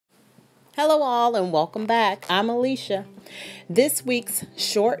Hello all and welcome back. I'm Alicia. This week's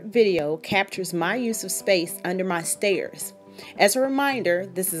short video captures my use of space under my stairs. As a reminder,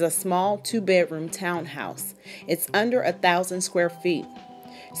 this is a small 2-bedroom townhouse. It's under 1,000 square feet.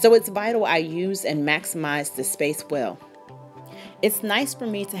 So it's vital I use and maximize the space well. It's nice for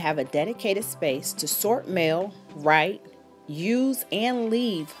me to have a dedicated space to sort mail, write, use, and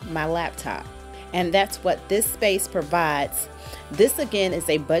leave my laptop. And that's what this space provides. This again is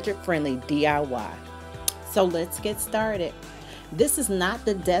a budget-friendly DIY. So let's get started. This is not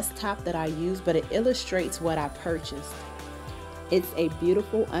the desktop that I use, but it illustrates what I purchased. It's a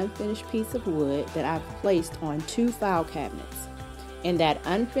beautiful unfinished piece of wood that I've placed on 2 file cabinets. In that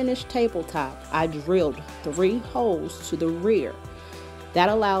unfinished tabletop, I drilled 3 holes to the rear. That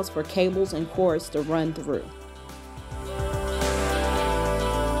allows for cables and cords to run through.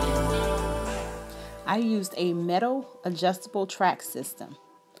 I used a metal adjustable track system.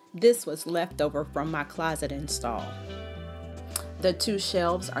 This was leftover from my closet install. The 2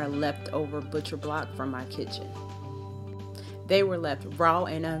 shelves are leftover butcher block from my kitchen. They were left raw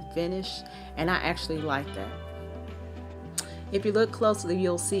and unfinished, and I actually like that. If you look closely,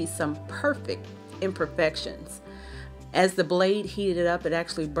 you'll see some perfect imperfections. As the blade heated up, it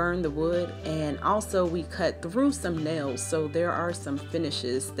actually burned the wood, and also we cut through some nails, so there are some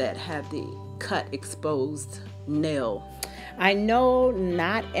finishes that have the cut exposed nail. I know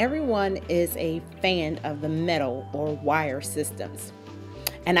not everyone is a fan of the metal or wire systems,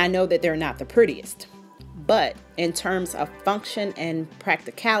 and I know that they're not the prettiest, but in terms of function and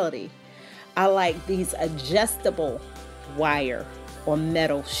practicality, I like these adjustable wire or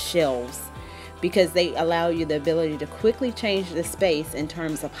metal shelves because they allow you the ability to quickly change the space in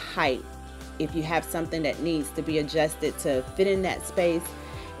terms of height. If you have something that needs to be adjusted to fit in that space,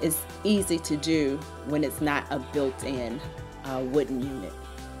 it's easy to do when it's not a built-in wooden unit.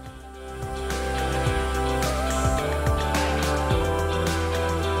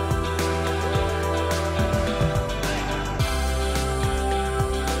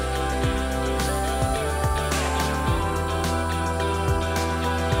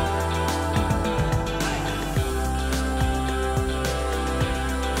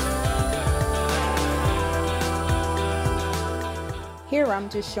 Here I'm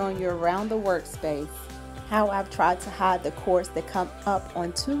just showing you around the workspace how I've tried to hide the cords that come up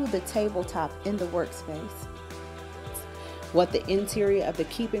onto the tabletop in the workspace. What the interior of the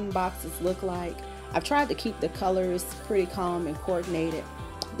keeping boxes look like. I've tried to keep the colors pretty calm and coordinated.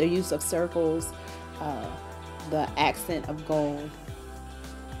 The use of circles, the accent of gold.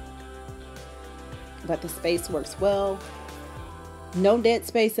 But the space works well. No dead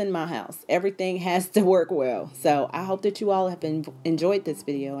space in my house. Everything has to work well. So I hope that you all have enjoyed this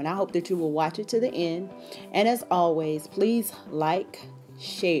video, and I hope that you will watch it to the end. And as always, please like,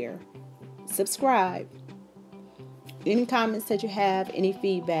 share, subscribe. Any comments that you have, any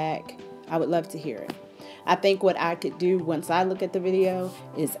feedback, I would love to hear it. I think what I could do once I look at the video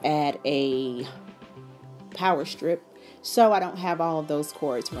is add a power strip so I don't have all of those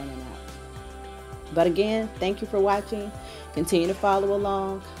cords running out. But again, thank you for watching. Continue to follow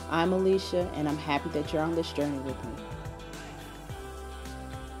along. I'm Alicia, and I'm happy that you're on this journey with me.